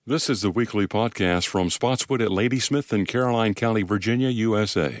This is the weekly podcast from Spotswood at Ladysmith in Caroline County, Virginia,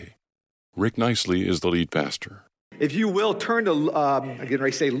 USA. Rick Nicely is the lead pastor. If you will, turn to, I'm getting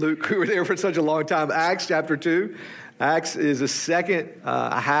ready to say Luke, we were there for such a long time, Acts chapter 2. Acts is the second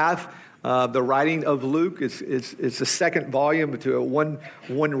half of the writing of Luke. It's the second volume to a one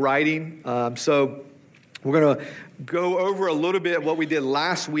writing. So we're going to go over a little bit of what we did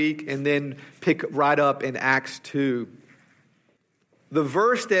last week and then pick right up in Acts 2. The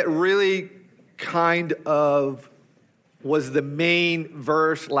verse that really kind of was the main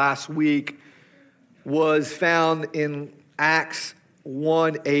verse last week was found in Acts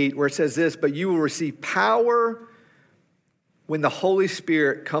 1:8, where it says this, "But you will receive power when the Holy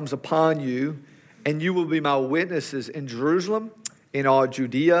Spirit comes upon you, and you will be my witnesses in Jerusalem, in all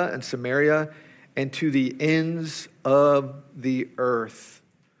Judea and Samaria, and to the ends of the earth."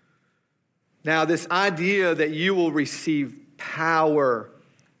 Now, this idea that you will receive power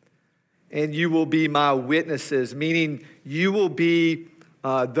and you will be my witnesses, meaning you will be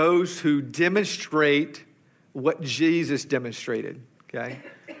those who demonstrate what Jesus demonstrated, okay?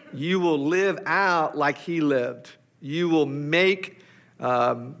 You will live out like he lived. You will make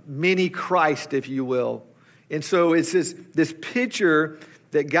mini Christ, if you will. And so it's this picture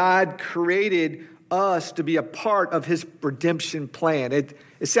that God created us to be a part of his redemption plan. It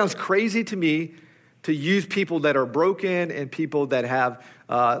sounds crazy to me to use people that are broken and people that have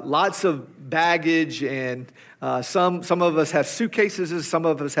lots of baggage, and some of us have suitcases, some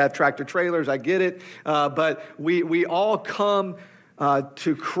of us have tractor trailers, I get it, but we all come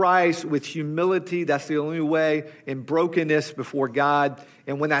to Christ with humility. That's the only way, in brokenness before God.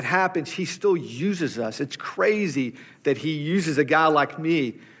 And when that happens, he still uses us. It's crazy that he uses a guy like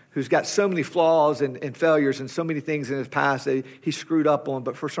me who's got so many flaws and failures and so many things in his past that he screwed up on.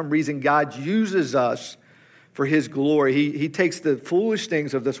 But for some reason, God uses us for his glory. He takes the foolish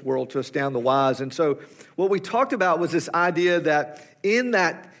things of this world to astound the wise. And so what we talked about was this idea that in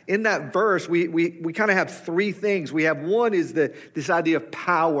that verse, we kind of have three things. We have one is this idea of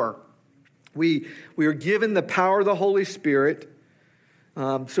power. We are given the power of the Holy Spirit.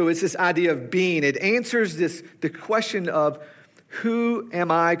 So it's this idea of being. It answers the question of, who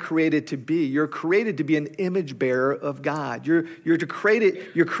am I created to be? You're created to be an image bearer of God. You're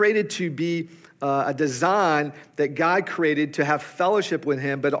created to be a design that God created to have fellowship with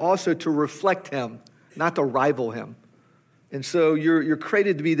him, but also to reflect him, not to rival him. And so you're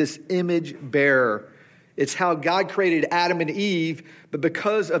created to be this image bearer. It's how God created Adam and Eve, but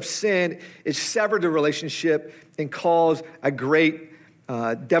because of sin, it severed the relationship and caused a great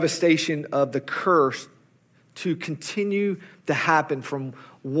devastation of the curse to continue to happen from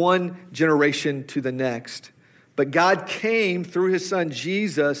one generation to the next. But God came through his son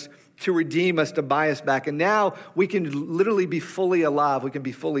Jesus to redeem us, to buy us back. And now we can literally be fully alive. We can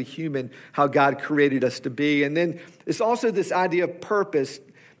be fully human, how God created us to be. And then it's also this idea of purpose.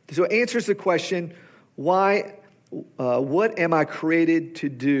 So it answers the question, why, what am I created to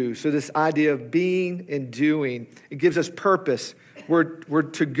do? So this idea of being and doing, it gives us purpose. We're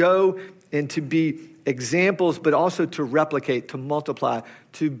to go and to be examples, but also to replicate, to multiply,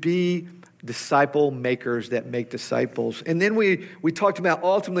 to be disciple makers that make disciples. And then we talked about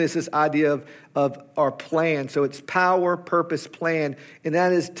ultimately it's this idea of our plan. So it's power, purpose, plan, and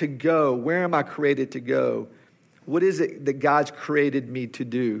that is to go. Where am I created to go? What is it that God's created me to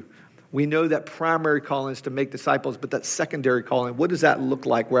do? We know that primary calling is to make disciples, but that secondary calling, what does that look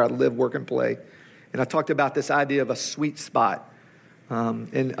like where I live, work, and play? And I talked about this idea of a sweet spot.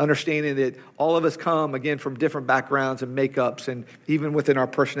 And understanding that all of us come, again, from different backgrounds and makeups and even within our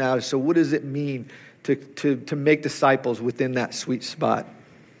personalities. So what does it mean to make disciples within that sweet spot?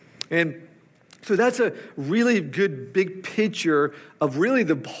 And so that's a really good big picture of really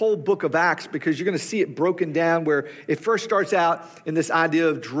the whole book of Acts, because you're going to see it broken down where it first starts out in this idea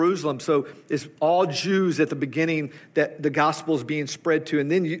of Jerusalem. So it's all Jews at the beginning that the gospel is being spread to. And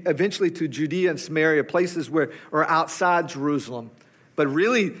then eventually to Judea and Samaria, places where are outside Jerusalem. But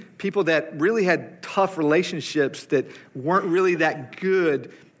really, people that really had tough relationships that weren't really that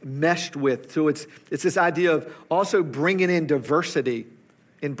good meshed with. So it's this idea of also bringing in diversity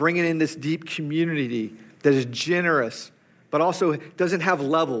and bringing in this deep community that is generous, but also doesn't have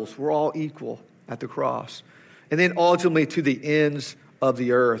levels. We're all equal at the cross. And then ultimately to the ends of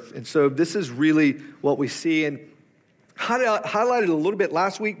the earth. And so this is really what we see. And highlighted a little bit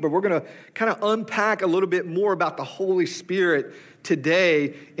last week, but we're going to kind of unpack a little bit more about the Holy Spirit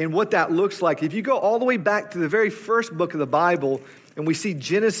today and what that looks like. If you go all the way back to the very first book of the Bible, and we see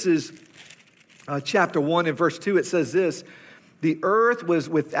Genesis chapter 1 and verse 2, it says this, "The earth was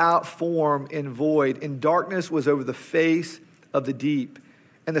without form and void, and darkness was over the face of the deep.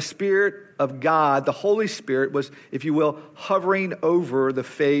 and the Spirit of God, the Holy Spirit, was, if you will, hovering over the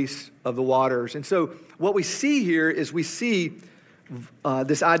face of the waters. And so what we see here is we see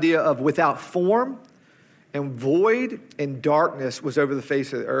this idea of without form and void and darkness was over the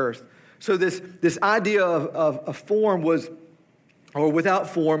face of the earth. So this idea of form was, or without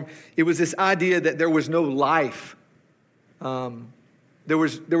form, it was this idea that there was no life. There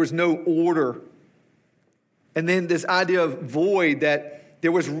was no order. And then this idea of void, that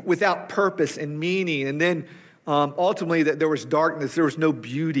there was without purpose and meaning. And then ultimately that there was darkness. There was no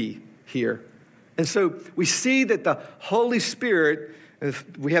beauty here. And so we see that the Holy Spirit,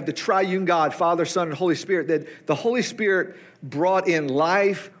 we have the triune God, Father, Son, and Holy Spirit, that the Holy Spirit brought in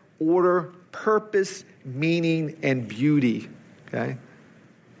life, order, purpose, meaning, and beauty. Okay?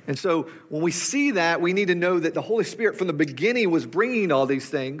 And so when we see that, we need to know that the Holy Spirit from the beginning was bringing all these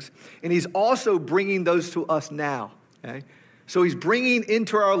things, and he's also bringing those to us now. Okay? So he's bringing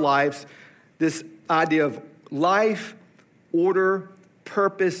into our lives this idea of life, order,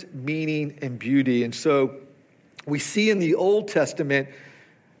 purpose, meaning, and beauty. And so we see in the Old Testament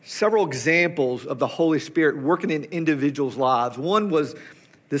several examples of the Holy Spirit working in individuals' lives. One was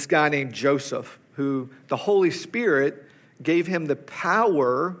this guy named Joseph, who the Holy Spirit gave him the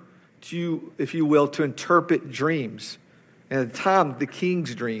power to, if you will, to interpret dreams. And at the time, the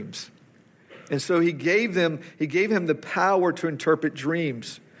king's dreams. And so he gave him the power to interpret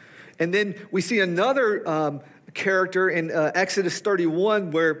dreams. And then we see another character in Exodus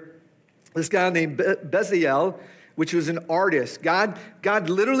 31 where this guy named Bezalel, which was an artist. God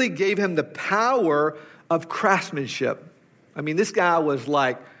literally gave him the power of craftsmanship. I mean, this guy was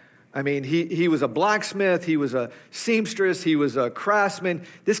like, he was a blacksmith, he was a seamstress, he was a craftsman.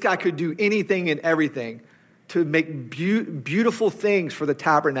 This guy could do anything and everything to make beautiful things for the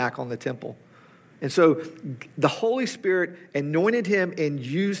tabernacle and the temple. And so the Holy Spirit anointed him and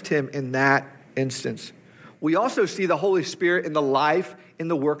used him in that instance. We also see the Holy Spirit in the life and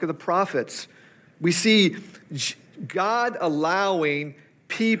the work of the prophets. We see God allowing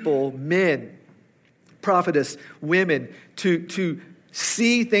people, men, prophetess, women, to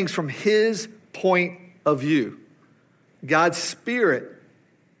see things from his point of view. God's Spirit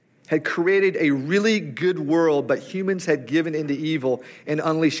had created a really good world, but humans had given into evil and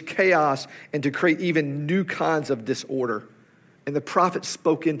unleashed chaos and to create even new kinds of disorder. And the prophets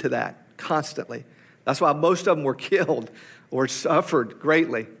spoke into that constantly. That's why most of them were killed or suffered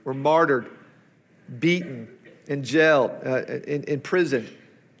greatly, were martyred, beaten, and jailed, in prison.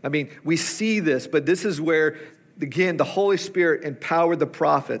 I mean, we see this, but this is where, again, the Holy Spirit empowered the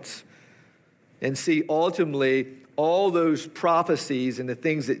prophets. And see, ultimately, all those prophecies and the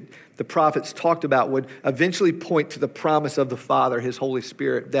things that the prophets talked about would eventually point to the promise of the Father, his Holy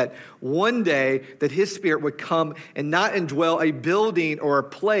Spirit, that one day that his Spirit would come and not indwell a building or a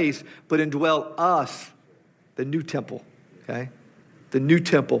place, but indwell us, the new temple, okay? The new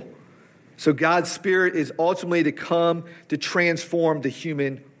temple. So God's Spirit is ultimately to come to transform the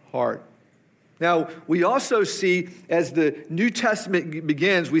human heart. Now, we also see, as the New Testament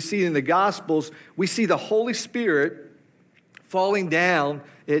begins, we see in the Gospels, we see the Holy Spirit falling down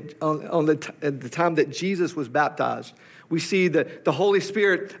at the time that Jesus was baptized. We see the Holy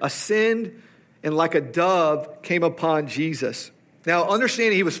Spirit ascend and like a dove came upon Jesus. Now,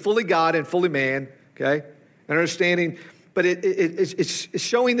 understanding he was fully God and fully man, okay? And understanding, but it's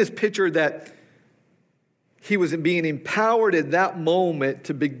showing this picture that he was being empowered at that moment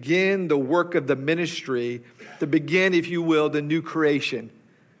to begin the work of the ministry, to begin, if you will, the new creation.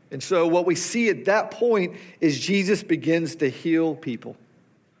 And so what we see at that point is Jesus begins to heal people.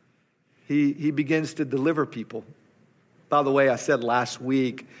 He begins to deliver people. By the way, I said last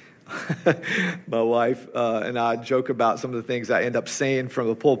week, my wife and I joke about some of the things I end up saying from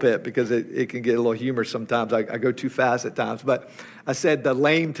the pulpit because it can get a little humorous sometimes. I go too fast at times. But I said the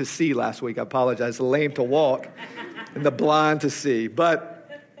lame to see last week. I apologize. The lame to walk and the blind to see. But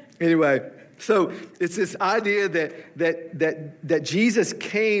anyway, so it's this idea that Jesus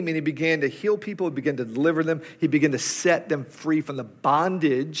came and he began to heal people. He began to deliver them. He began to set them free from the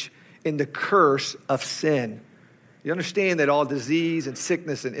bondage and the curse of sin. You understand that all disease and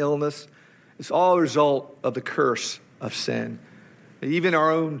sickness and illness is all a result of the curse of sin. Even our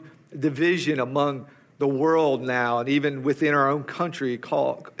own division among the world now and even within our own country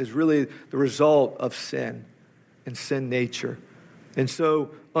is really the result of sin and sin nature. And so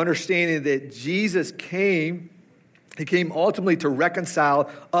understanding that Jesus came, he came ultimately to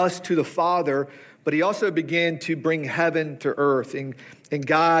reconcile us to the Father, but he also began to bring heaven to earth. And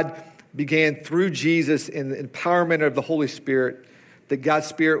God began through Jesus in the empowerment of the Holy Spirit, that God's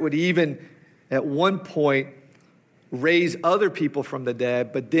Spirit would even at one point raise other people from the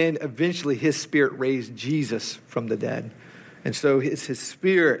dead, but then eventually his Spirit raised Jesus from the dead. And so it's his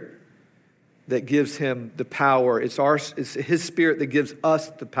Spirit that gives him the power. It's his Spirit that gives us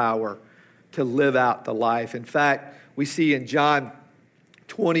the power to live out the life. In fact, we see in John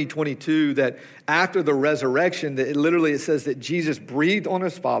 20:22 that after the resurrection, that it says that Jesus breathed on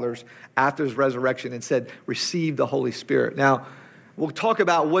his fathers after his resurrection and said, receive the Holy Spirit. Now, we'll talk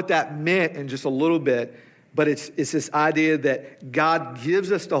about what that meant in just a little bit, but it's this idea that God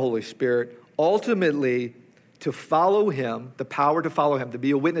gives us the Holy Spirit ultimately to follow him, the power to follow him, to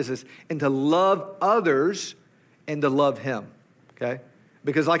be witnesses, and to love others and to love him, okay?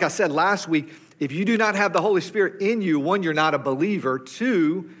 Because like I said last week, if you do not have the Holy Spirit in you, one, you're not a believer.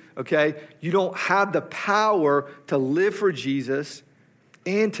 Two, okay, you don't have the power to live for Jesus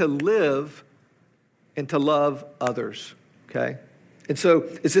and to live and to love others, okay? And so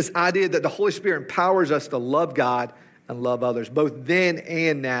it's this idea that the Holy Spirit empowers us to love God and love others, both then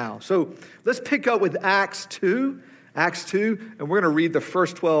and now. So let's pick up with Acts 2, and we're going to read the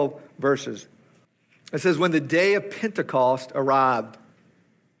first 12 verses. It says, when the day of Pentecost arrived,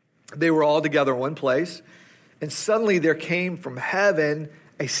 they were all together in one place, and suddenly there came from heaven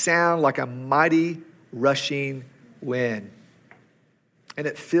a sound like a mighty rushing wind, and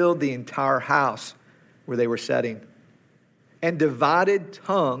it filled the entire house where they were sitting. And divided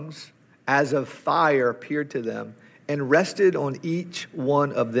tongues as of fire appeared to them and rested on each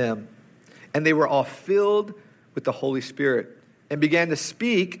one of them. And they were all filled with the Holy Spirit and began to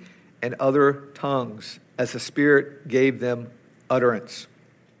speak in other tongues as the Spirit gave them utterance.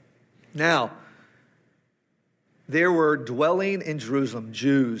 Now, there were dwelling in Jerusalem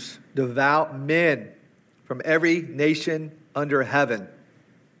Jews, devout men from every nation under heaven.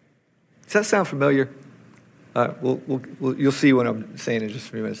 Does that sound familiar? You'll see what I'm saying in just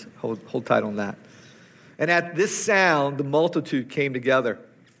a few minutes. Hold tight on that. And at this sound, the multitude came together.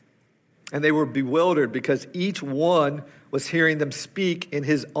 And they were bewildered because each one was hearing them speak in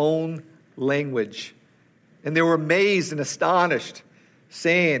his own language. And they were amazed and astonished,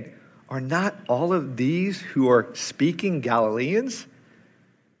 saying, are not all of these who are speaking Galileans?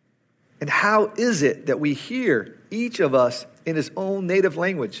 And how is it that we hear each of us in his own native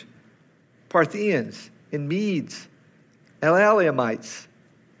language? Parthians and Medes, Elamites,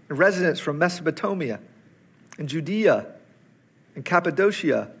 and residents from Mesopotamia, and Judea, and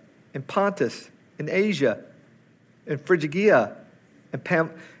Cappadocia, and Pontus, and Asia, and Phrygia,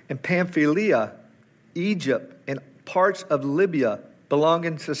 and Pamphylia, Egypt, and parts of Libya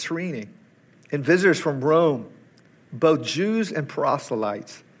belonging to Cyrene, and visitors from Rome, both Jews and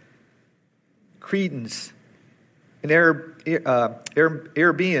proselytes, Cretans, and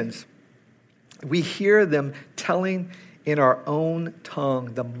Arabians. We hear them telling in our own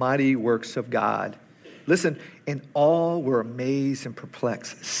tongue the mighty works of God. Listen, and all were amazed and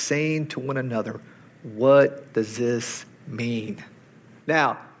perplexed, saying to one another, what does this mean?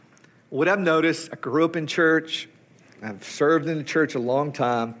 Now, what I've noticed, I grew up in church, I've served in the church a long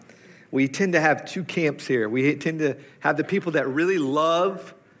time. We tend to have two camps here. We tend to have the people that really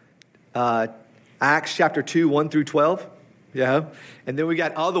love Acts chapter 2, 1 through 12. Yeah. And then we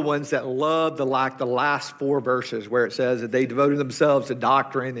got other ones that love the last 4 verses where it says that they devoted themselves to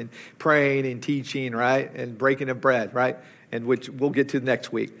doctrine and praying and teaching, right? And breaking of bread, right? And which we'll get to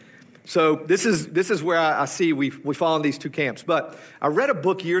next week. So this is where I see we fall in these two camps. But I read a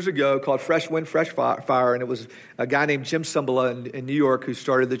book years ago called Fresh Wind, Fresh Fire, and it was a guy named Jim Cymbala in New York who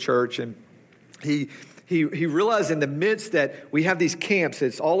started the church, and he realized in the midst that we have these camps.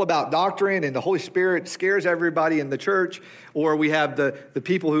 It's all about doctrine, and the Holy Spirit scares everybody in the church, or we have the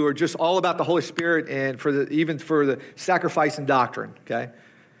people who are just all about the Holy Spirit and even for the sacrifice and doctrine. Okay,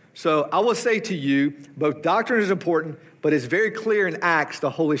 so I will say to you, both doctrine is important, but it's very clear in Acts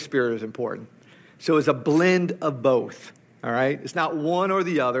the Holy Spirit is important. So it's a blend of both, all right? It's not one or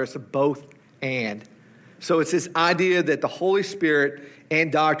the other. It's a both and. So it's this idea that the Holy Spirit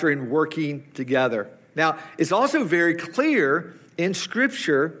and doctrine working together. Now, it's also very clear in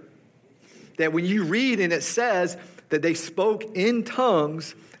Scripture that when you read and it says that they spoke in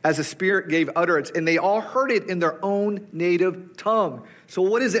tongues as the Spirit gave utterance, and they all heard it in their own native tongue. So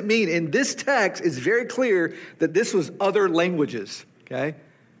what does it mean? In this text, it's very clear that this was other languages, okay?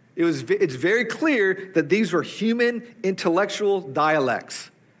 It's very clear that these were human intellectual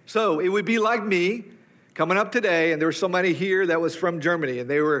dialects. So it would be like me coming up today, and there was somebody here that was from Germany, and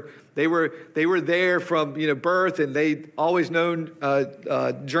they were there from birth, and they always known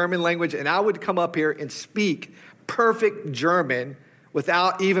German language, and I would come up here and speak perfect German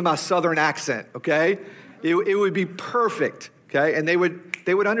without even my southern accent. Okay, it would be perfect. Okay, and they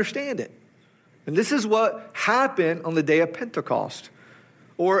would understand it. And this is what happened on the day of Pentecost.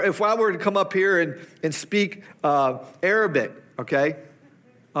 Or if I were to come up here and speak Arabic, okay?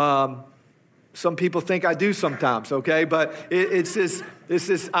 Some people think I do sometimes, okay? But it's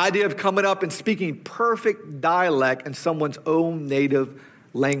this idea of coming up and speaking perfect dialect in someone's own native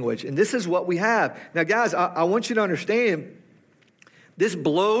language. And this is what we have. Now, guys, I want you to understand, this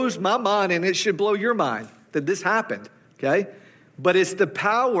blows my mind, and it should blow your mind that this happened, okay? But it's the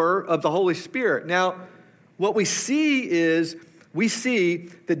power of the Holy Spirit. Now, what we see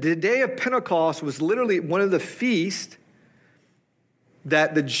that the day of Pentecost was literally one of the feasts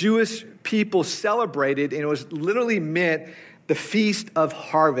that the Jewish people celebrated, and it was literally meant the Feast of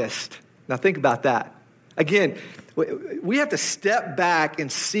Harvest. Now think about that. Again, we have to step back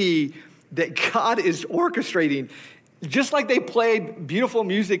and see that God is orchestrating, just like they played beautiful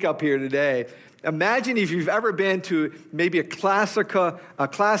music up here today. Imagine if you've ever been to maybe a classic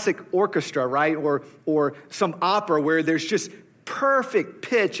orchestra, right? Or some opera where there's just perfect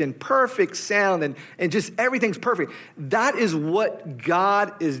pitch and perfect sound and just everything's perfect. That is what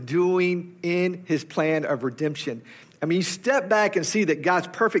God is doing in his plan of redemption. I mean, you step back and see that God's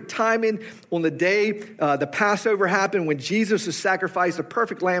perfect timing on the day the Passover happened, when Jesus was sacrificed, a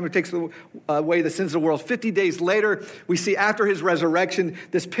perfect lamb who takes away the sins of the world. 50 days later, we see after his resurrection,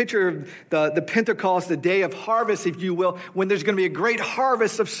 this picture of the Pentecost, the day of harvest, if you will, when there's going to be a great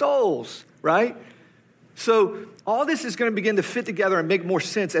harvest of souls, right? So all this is going to begin to fit together and make more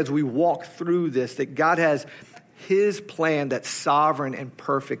sense as we walk through this, that God has his plan that's sovereign and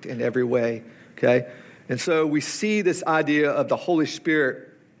perfect in every way, okay? And so we see this idea of the Holy Spirit.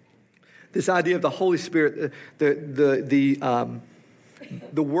 This idea of the Holy Spirit, the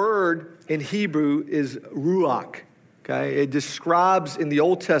word in Hebrew is ruach. Okay, it describes in the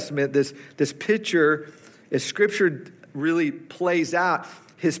Old Testament this picture, as Scripture really plays out,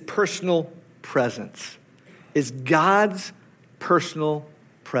 his personal presence. Is God's personal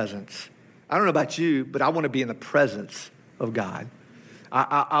presence. I don't know about you, but I want to be in the presence of God.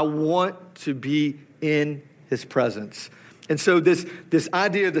 I want to be in his presence. And so this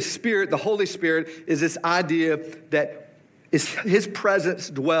idea of the Spirit, the Holy Spirit, is this idea that is his presence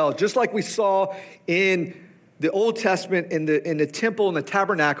dwells. Just like we saw in the Old Testament in the temple and the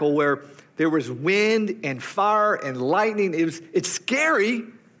tabernacle, where there was wind and fire and lightning. It's scary,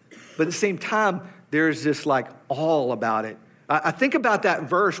 but at the same time, there's this like awe about it. I think about that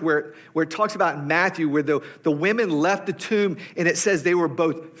verse where it talks about in Matthew, where the women left the tomb, and it says they were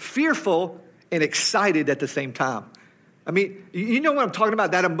both fearful and excited at the same time. I mean, you know what I'm talking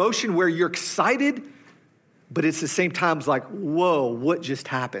about? That emotion where you're excited, but it's the same time it's like, whoa, what just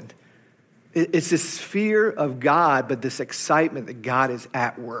happened? It's this fear of God, but this excitement that God is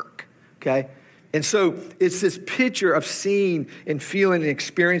at work, okay? And so it's this picture of seeing and feeling and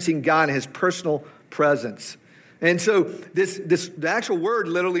experiencing God in his personal presence. And so the actual word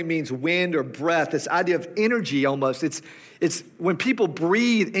literally means wind or breath, this idea of energy almost. It's when people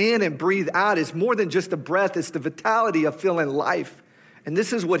breathe in and breathe out, it's more than just a breath, it's the vitality of feeling life. And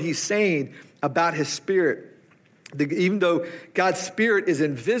this is what he's saying about his Spirit. Even though God's Spirit is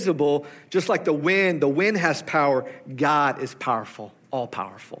invisible, just like the wind has power, God is powerful, all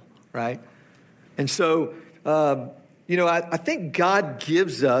powerful, right? And so, I think God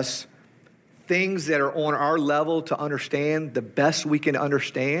gives us things that are on our level to understand the best we can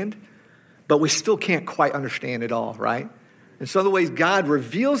understand, but we still can't quite understand it all, right? In some of the ways, God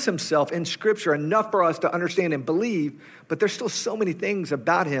reveals himself in Scripture enough for us to understand and believe, but there's still so many things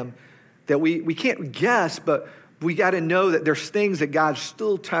about him that we can't guess, but we got to know that there's things that God's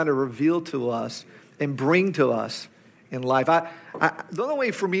still trying to reveal to us and bring to us in life. The only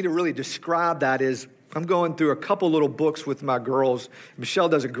way for me to really describe that is I'm going through a couple little books with my girls. Michelle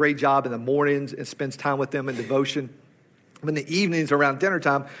does a great job in the mornings and spends time with them in devotion. In the evenings around dinner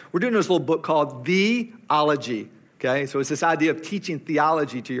time, we're doing this little book called Theology. Okay, so it's this idea of teaching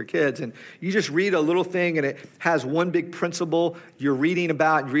theology to your kids. And you just read a little thing and it has one big principle you're reading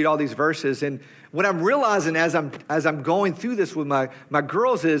about, and you read all these verses. And what I'm realizing as I'm going through this with my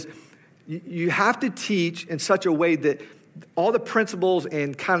girls is you have to teach in such a way that all the principles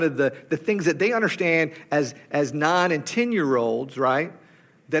and kind of the things that they understand as 9 and 10-year-olds, right,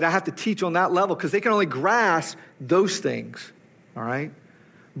 that I have to teach on that level because they can only grasp those things, all right?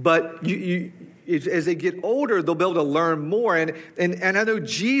 But as they get older, they'll be able to learn more. And I know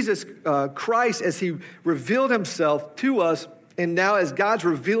Jesus Christ, as he revealed himself to us, and now as God's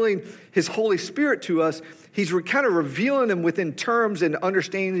revealing his Holy Spirit to us, he's kind of revealing them within terms and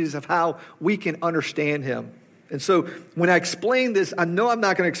understandings of how we can understand him. And so when I explain this, I know I'm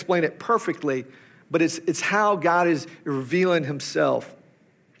not going to explain it perfectly, but it's how God is revealing himself.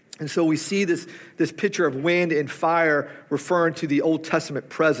 And so we see this picture of wind and fire referring to the Old Testament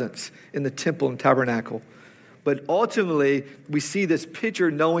presence in the temple and tabernacle. But ultimately, we see this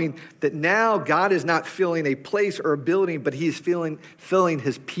picture knowing that now God is not filling a place or a building, but he is filling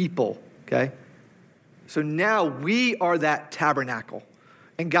his people, okay? So now we are that tabernacle,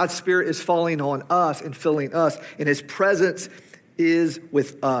 and God's Spirit is falling on us and filling us, and his presence is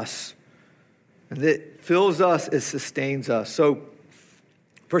with us. And it fills us, it sustains us. So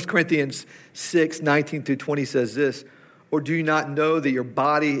 1 Corinthians 6:19-20 says this, or do you not know that your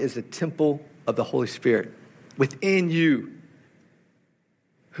body is a temple of the Holy Spirit within you,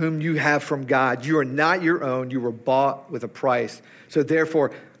 whom you have from God? You are not your own. You were bought with a price. So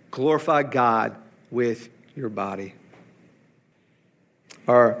therefore, glorify God with your body.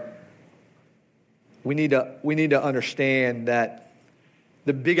 We need to understand that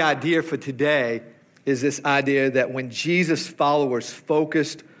the big idea for today is this idea that when Jesus' followers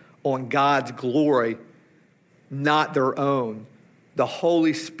focused on God's glory, not their own, the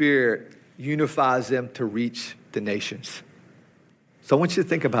Holy Spirit unifies them to reach the nations. So I want you to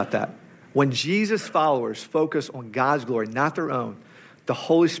think about that. When Jesus' followers focus on God's glory, not their own, the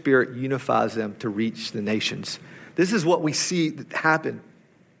Holy Spirit unifies them to reach the nations. This is what we see happen.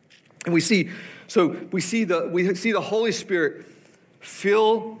 And we see the Holy Spirit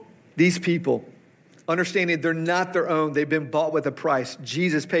fill these people, understanding they're not their own. They've been bought with a price.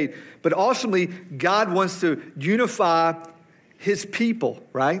 Jesus paid. But ultimately, God wants to unify his people,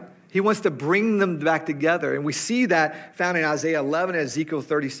 right? He wants to bring them back together. And we see that found in Isaiah 11 and Ezekiel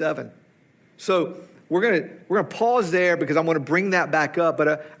 37. So we're gonna pause there because I want to bring that back up.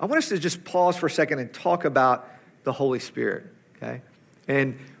 But I want us to just pause for a second and talk about the Holy Spirit, okay?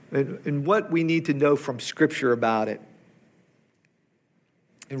 And what we need to know from Scripture about it.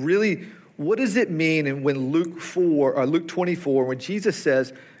 And really, what does it mean? And when Luke 24, when Jesus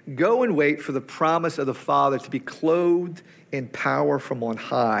says, go and wait for the promise of the Father to be clothed in power from on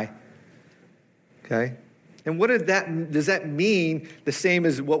high. Okay? And what does that mean? The same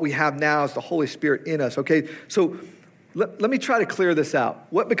as what we have now as the Holy Spirit in us. Okay? So let me try to clear this out.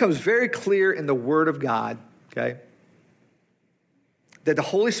 What becomes very clear in the Word of God, okay, that the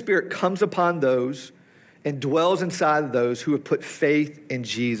Holy Spirit comes upon those and dwells inside of those who have put faith in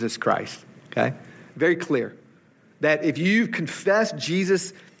Jesus Christ. Okay? Very clear. That if you've confessed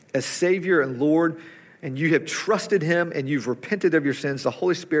Jesus as Savior and Lord, and you have trusted him and you've repented of your sins, the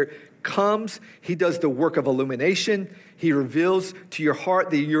Holy Spirit comes. He does the work of illumination. He reveals to your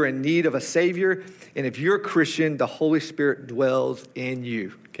heart that you're in need of a Savior. And if you're a Christian, the Holy Spirit dwells in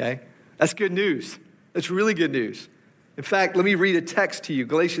you. Okay? That's good news. That's really good news. In fact, let me read a text to you.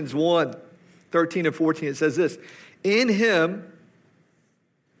 Galatians 1:13 and 14. It says this, in him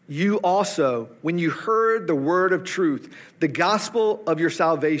you also, when you heard the word of truth, the gospel of your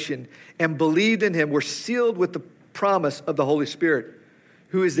salvation, and believed in him, were sealed with the promise of the Holy Spirit,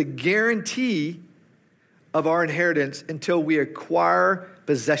 who is the guarantee of our inheritance until we acquire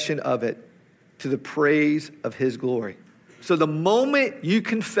possession of it, to the praise of his glory. So the moment you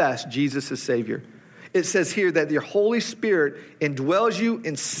confess Jesus as Savior, it says here that your Holy Spirit indwells you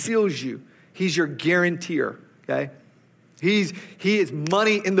and seals you. He's your guarantor, okay? He is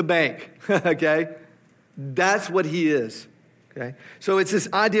money in the bank, okay? That's what he is, okay? So it's this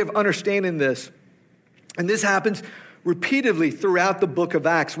idea of understanding this. And this happens repeatedly throughout the book of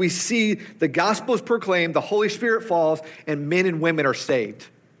Acts. We see the gospel is proclaimed, the Holy Spirit falls, and men and women are saved,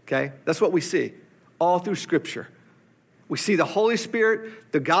 okay? That's what we see all through Scripture. We see the Holy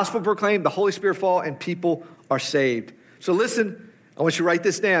Spirit, the gospel proclaimed, the Holy Spirit fall, and people are saved. So listen, I want you to write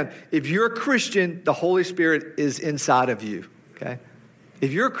this down. If you're a Christian, the Holy Spirit is inside of you, okay?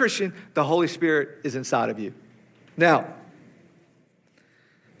 If you're a Christian, the Holy Spirit is inside of you. Now,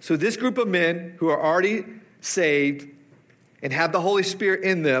 so this group of men who are already saved and have the Holy Spirit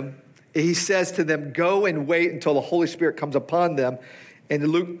in them, he says to them, go and wait until the Holy Spirit comes upon them. And in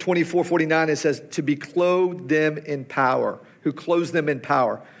Luke 24:49, it says, to be clothed them in power, who clothes them in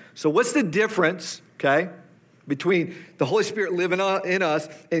power. So what's the difference, okay, between the Holy Spirit living in us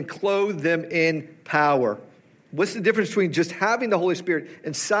and clothe them in power? What's the difference between just having the Holy Spirit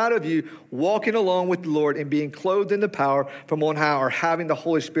inside of you, walking along with the Lord and being clothed in the power from on high, or having the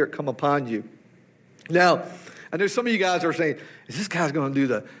Holy Spirit come upon you? Now, I know some of you guys are saying, is this guy's going to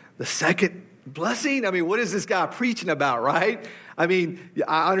do the second blessing? I mean, what is this guy preaching about, right? I mean,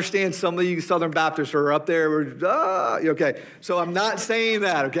 I understand some of you Southern Baptists are up there. Okay, so I'm not saying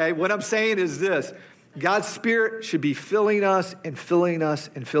that, okay? What I'm saying is this. God's Spirit should be filling us and filling us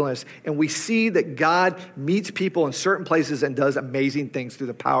and filling us. And we see that God meets people in certain places and does amazing things through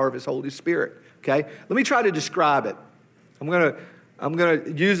the power of his Holy Spirit, okay? Let me try to describe it. I'm going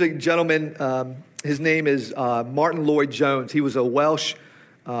to use a gentleman. His name is Martin Lloyd-Jones. He was a Welsh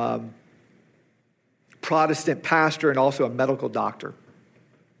Protestant pastor and also a medical doctor.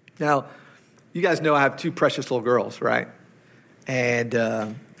 Now, you guys know I have two precious little girls, right? And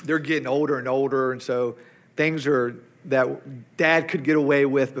they're getting older and older, and so things are that Dad could get away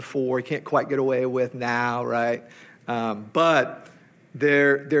with before, he can't quite get away with now, right? But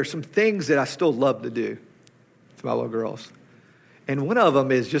there's some things that I still love to do to my little girls. And one of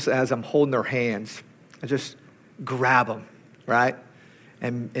them is just as I'm holding their hands, I just grab them, right?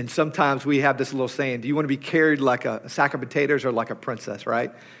 And sometimes we have this little saying, do you want to be carried like a sack of potatoes or like a princess,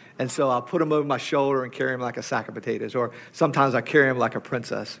 right? And so I'll put them over my shoulder and carry them like a sack of potatoes. Or sometimes I carry them like a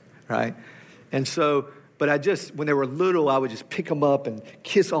princess, right? And so, but when they were little, I would just pick them up and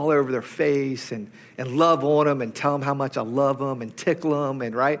kiss all over their face and love on them and tell them how much I love them and tickle them,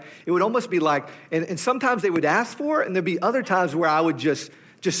 and right? It would almost be like, and sometimes they would ask for it, and there'd be other times where I would just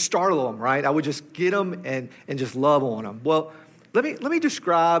startle them, right? I would just get them and just love on them. Well, let me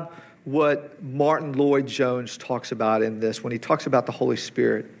describe what Martin Lloyd-Jones talks about in this when he talks about the Holy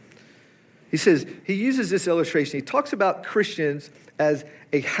Spirit. He says, he uses this illustration. He talks about Christians as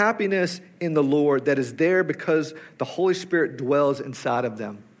a happiness in the Lord that is there because the Holy Spirit dwells inside of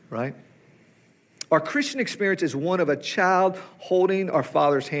them, right? Our Christian experience is one of a child holding our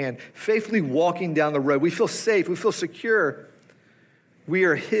Father's hand, faithfully walking down the road. We feel safe. We feel secure. We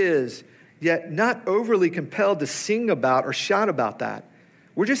are His, yet not overly compelled to sing about or shout about that.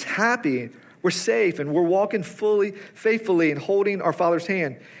 We're just happy. We're safe, and we're walking faithfully, and holding our Father's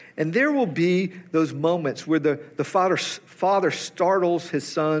hand. And there will be those moments where the father startles his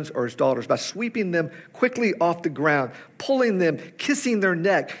sons or his daughters by sweeping them quickly off the ground, pulling them, kissing their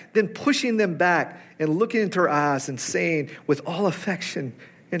neck, then pushing them back and looking into their eyes and saying with all affection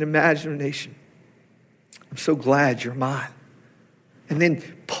and imagination, I'm so glad you're mine. And then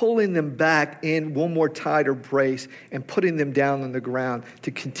pulling them back in one more tighter embrace and putting them down on the ground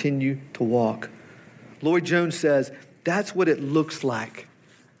to continue to walk. Lloyd-Jones says, that's what it looks like.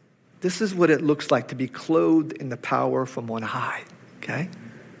 This is what it looks like to be clothed in the power from on high, okay?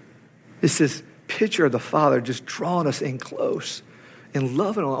 It's this picture of the Father just drawing us in close and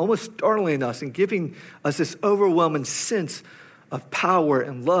loving us, almost startling us and giving us this overwhelming sense of power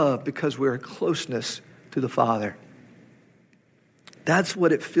and love because we're in closeness to the Father. That's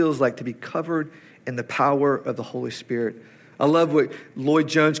what it feels like to be covered in the power of the Holy Spirit. I love what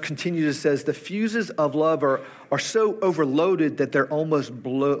Lloyd-Jones continues to say. The fuses of love are so overloaded that they're almost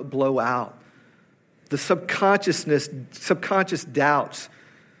blow out. The subconscious doubts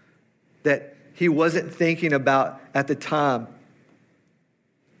that he wasn't thinking about at the time,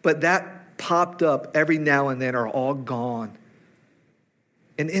 but that popped up every now and then are all gone.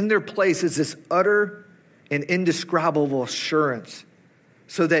 And in their place is this utter and indescribable assurance,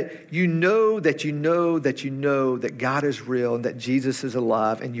 so that you know that God is real and that Jesus is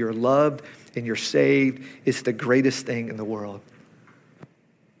alive and you're loved and you're saved. It's the greatest thing in the world.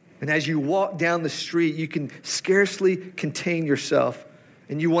 And as you walk down the street, you can scarcely contain yourself.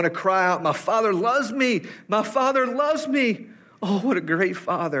 And you want to cry out, my Father loves me. My Father loves me. Oh, what a great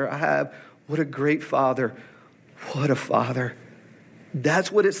Father I have. What a great Father. What a Father.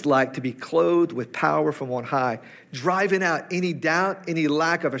 That's what it's like to be clothed with power from on high, driving out any doubt, any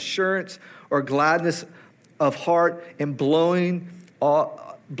lack of assurance or gladness of heart, and blowing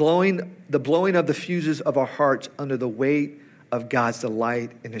of the fuses of our hearts under the weight of God's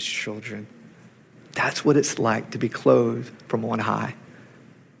delight in His children. That's what it's like to be clothed from on high.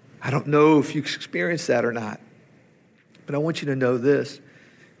 I don't know if you've experienced that or not, but I want you to know this.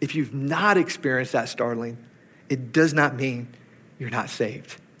 If you've not experienced that startling, it does not mean you're not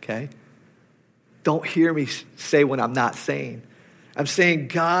saved, okay? Don't hear me say what I'm not saying. I'm saying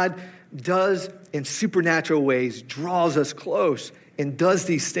God does in supernatural ways, draws us close and does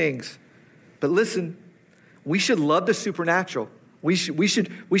these things. But listen, we should love the supernatural. We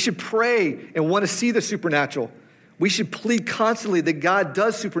should pray and want to see the supernatural. We should plead constantly that God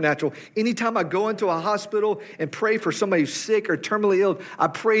does supernatural. Anytime I go into a hospital and pray for somebody who's sick or terminally ill, I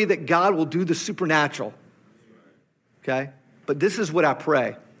pray that God will do the supernatural, okay? But this is what I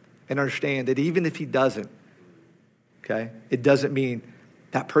pray and understand, that even if He doesn't, okay, it doesn't mean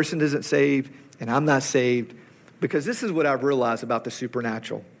that person isn't saved and I'm not saved, because this is what I've realized about the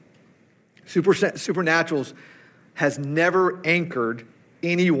supernatural. Supernaturals has never anchored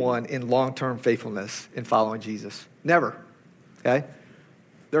anyone in long-term faithfulness in following Jesus. Never, okay?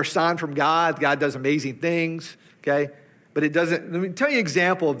 They're a sign from God. God does amazing things, okay? But it doesn't. Let me tell you an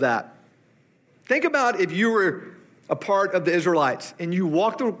example of that. Think about if you were a part of the Israelites and you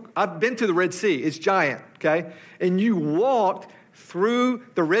walked through, I've been to the Red Sea. It's giant, okay? And you walked through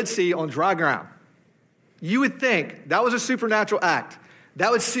the Red Sea on dry ground. You would think that was a supernatural act.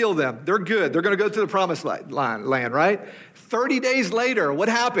 That would seal them. They're good. They're going to go to the promised land, right? 30 days later, what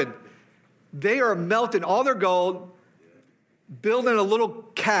happened? They are melting all their gold, building a little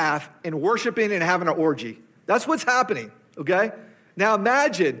calf, and worshiping and having an orgy. That's what's happening, okay? Now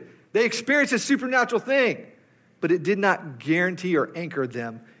imagine they experienced a supernatural thing, but it did not guarantee or anchor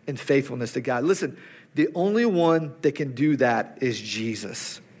them in faithfulness to God. Listen, the only one that can do that is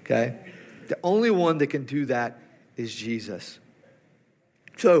Jesus, okay? The only one that can do that is Jesus.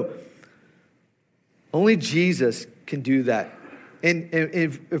 So, only Jesus can do that. And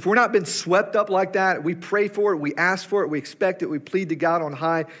if we're not been swept up like that, we pray for it, we ask for it, we expect it, we plead to God on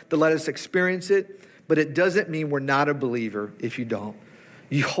high to let us experience it. But it doesn't mean we're not a believer if you don't.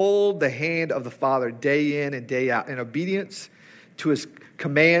 You hold the hand of the Father day in and day out in obedience to his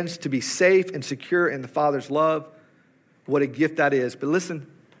commands to be safe and secure in the Father's love. What a gift that is. But listen,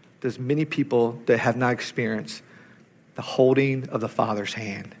 there's many people that have not experienced the holding of the Father's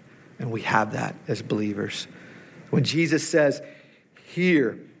hand. And we have that as believers. When Jesus says,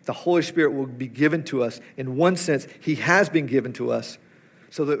 here, the Holy Spirit will be given to us. In one sense, he has been given to us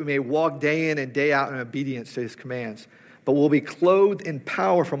so that we may walk day in and day out in obedience to his commands. But we'll be clothed in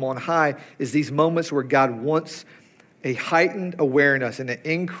power from on high is these moments where God wants a heightened awareness and an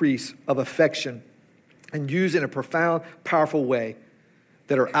increase of affection and used in a profound, powerful way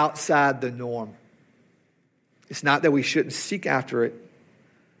that are outside the norm. It's not that we shouldn't seek after it,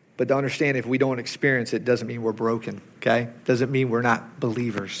 but to understand if we don't experience it doesn't mean we're broken, okay? Doesn't mean we're not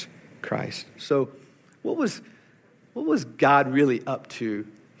believers in Christ. So what was God really up to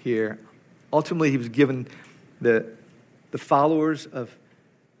here? Ultimately, he was given the followers of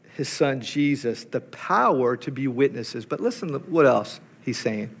his son Jesus the power to be witnesses. But listen to what else he's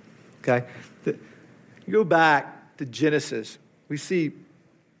saying, okay? You go back to Genesis. We see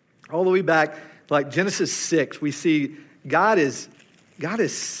all the way back, like Genesis 6, we see God is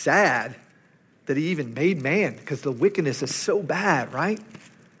sad that he even made man because the wickedness is so bad, right?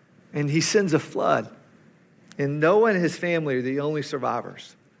 And he sends a flood. And Noah and his family are the only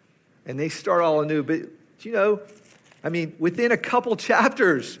survivors. And they start all anew. But, within a couple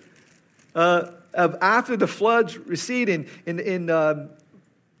chapters of after the floods recede in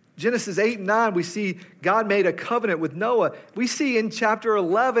Genesis 8 and 9, we see God made a covenant with Noah. We see in chapter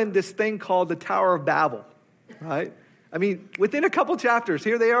 11 this thing called the Tower of Babel, right? Within a couple chapters,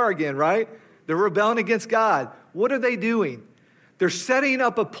 here they are again, right? They're rebelling against God. What are they doing? They're setting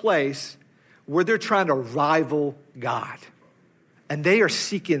up a place where they're trying to rival God. And they are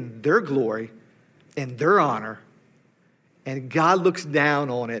seeking their glory and their honor. And God looks down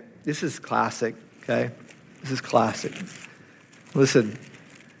on it. This is classic, okay? This is classic. Listen,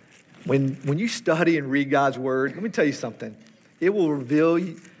 when you study and read God's word, let me tell you something. It will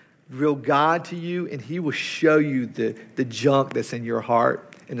reveal God to you, and he will show you the junk that's in your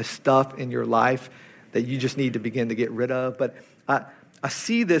heart and the stuff in your life that you just need to begin to get rid of. But I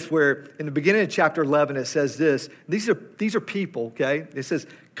see this where in the beginning of chapter 11, it says this. These are people, okay? It says,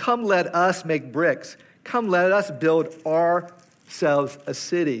 come let us make bricks. Come let us build ourselves a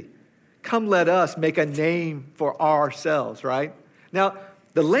city. Come let us make a name for ourselves, right? Now,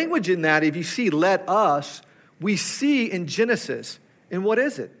 the language in that, if you see let us, we see in Genesis. And what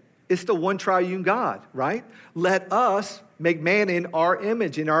is it? It's the one triune God, right? Let us make man in our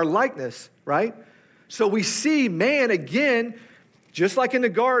image, in our likeness, right? So we see man again, just like in the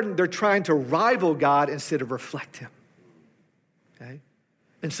garden, they're trying to rival God instead of reflect him. Okay?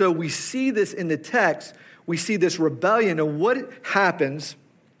 And so we see this in the text. We see this rebellion. And what happens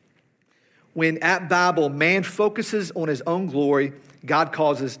when at Babel, man focuses on his own glory, God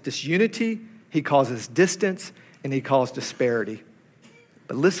causes disunity, he causes distance, and he causes disparity.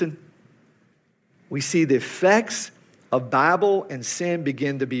 But listen, we see the effects of Babel and sin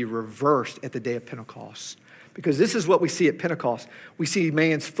begin to be reversed at the day of Pentecost. Because this is what we see at Pentecost. We see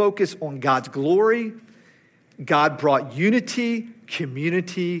man's focus on God's glory. God brought unity,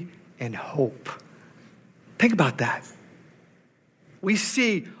 community, and hope. Think about that. We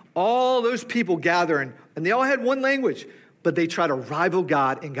see all those people gathering, and they all had one language, but they tried to rival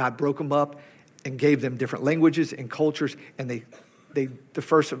God, and God broke them up and gave them different languages and cultures, and they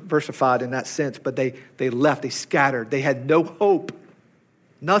diversified in that sense, but they left, they scattered. They had no hope,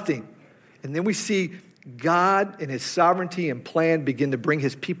 nothing. And then we see God in his sovereignty and plan begin to bring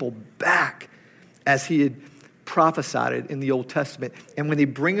his people back as he had prophesied in the Old Testament. And when they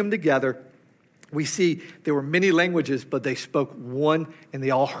bring them together, we see there were many languages, but they spoke one, and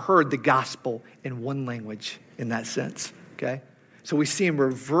they all heard the gospel in one language in that sense, okay? So we see him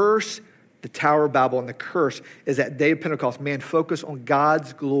reverse the Tower of Babel and the curse is that day of Pentecost, man focused on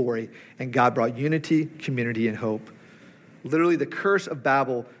God's glory, and God brought unity, community, and hope. Literally, the curse of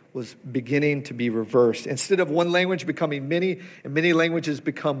Babel was beginning to be reversed. Instead of one language becoming many, and many languages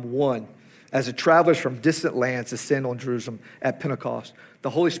become one, as the travelers from distant lands descend on Jerusalem at Pentecost. The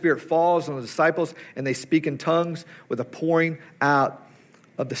Holy Spirit falls on the disciples, and they speak in tongues with a pouring out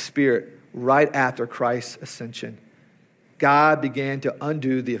of the Spirit right after Christ's ascension. God began to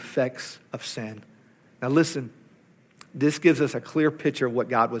undo the effects of sin. Now listen, this gives us a clear picture of what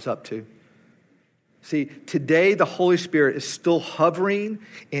God was up to. See, today the Holy Spirit is still hovering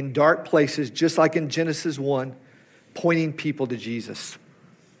in dark places, just like in Genesis 1, pointing people to Jesus.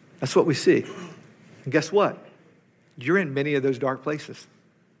 That's what we see. And guess what? You're in many of those dark places.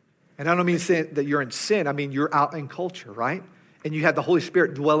 And I don't mean that you're in sin. I mean, you're out in culture, right? And you have the Holy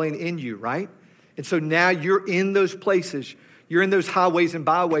Spirit dwelling in you, right? And so now you're in those places. You're in those highways and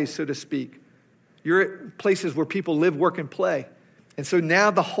byways, so to speak. You're at places where people live, work, and play. And so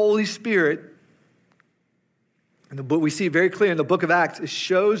now the Holy Spirit, and we see it very clear in the book of Acts, it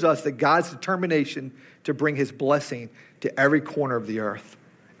shows us that God's determination to bring his blessing to every corner of the earth.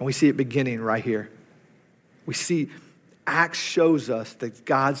 And we see it beginning right here. We see Acts shows us that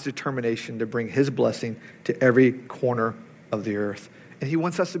God's determination to bring his blessing to every corner of the earth. And he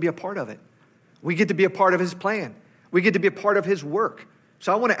wants us to be a part of it. We get to be a part of his plan. We get to be a part of his work.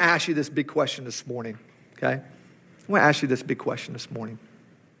 So I want to ask you this big question this morning, okay? I want to ask you this big question this morning.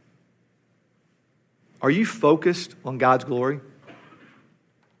 Are you focused on God's glory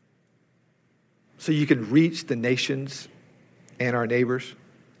so you can reach the nations and our neighbors?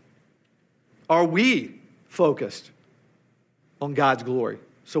 Are we focused on God's glory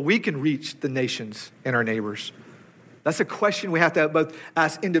so we can reach the nations and our neighbors? That's a question we have to both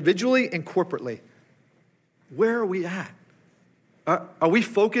ask individually and corporately. Where are we at? Are we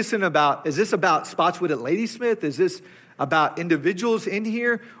focusing about, is this about Spotswood at Ladysmith? Is this about individuals in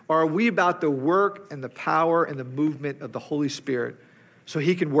here? Or are we about the work and the power and the movement of the Holy Spirit so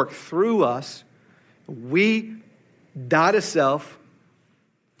he can work through us? We die to self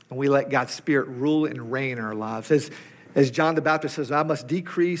and we let God's Spirit rule and reign in our lives. As John the Baptist says, I must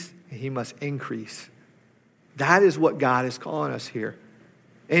decrease and he must increase. That is what God is calling us here.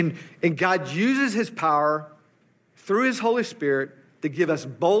 And God uses his power through his Holy Spirit to give us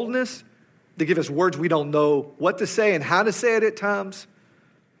boldness, to give us words we don't know what to say and how to say it at times,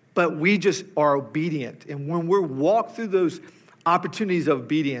 but we just are obedient. And when we walk through those opportunities of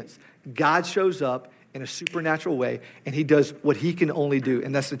obedience, God shows up in a supernatural way, and he does what he can only do,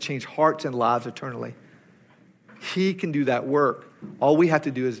 and that's to change hearts and lives eternally. He can do that work. All we have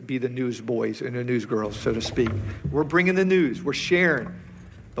to do is be the newsboys and the newsgirls, so to speak. We're bringing the news. We're sharing.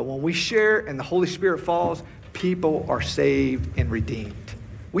 But when we share and the Holy Spirit falls, people are saved and redeemed.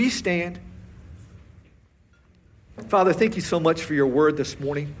 Will you stand? Father, thank you so much for your word this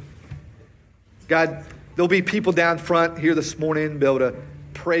morning. God, there'll be people down front here this morning be able to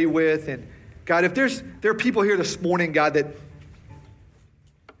pray with. And God, if there are people here this morning, God, that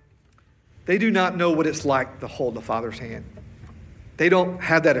they do not know what it's like to hold the Father's hand. They don't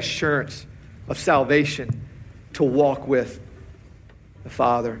have that assurance of salvation to walk with the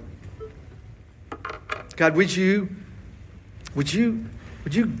Father. God, would you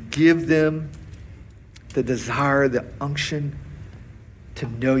give them the desire, the unction to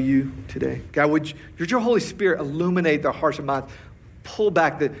know you today? God, would your Holy Spirit illuminate their hearts and minds? Pull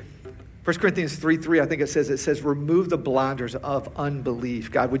back the 1 Corinthians 3:3, I think it says, remove the blinders of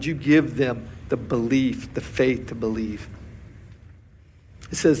unbelief. God, would you give them the belief, the faith to believe?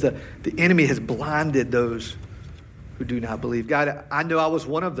 It says that the enemy has blinded those who do not believe. God, I know I was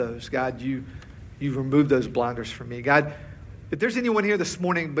one of those. God, you removed those blinders from me. God, if there's anyone here this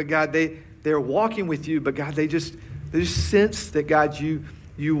morning, but God, they're walking with you, but God, they just sense that, God, you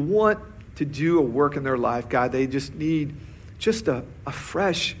want to do a work in their life. God, they just need just a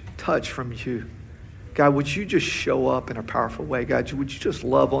fresh touch from you. God, would you just show up in a powerful way? God, would you just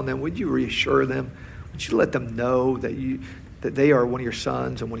love on them? Would you reassure them? Would you let them know that they are one of your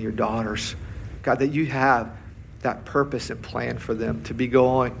sons and one of your daughters? God, that you have that purpose and plan for them to be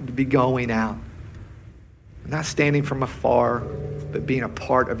going out. Not standing from afar, but being a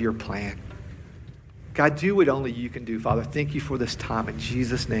part of your plan. God, do what only you can do, Father. Thank you for this time. In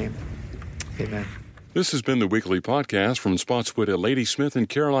Jesus' name, amen. This has been the weekly podcast from Spotswood at Ladysmith in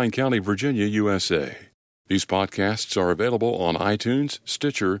Caroline County, Virginia, USA. These podcasts are available on iTunes,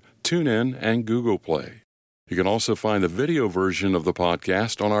 Stitcher, TuneIn, and Google Play. You can also find the video version of the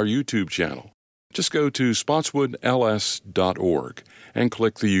podcast on our YouTube channel. Just go to spotswoodls.org and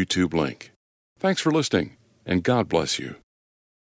click the YouTube link. Thanks for listening, and God bless you.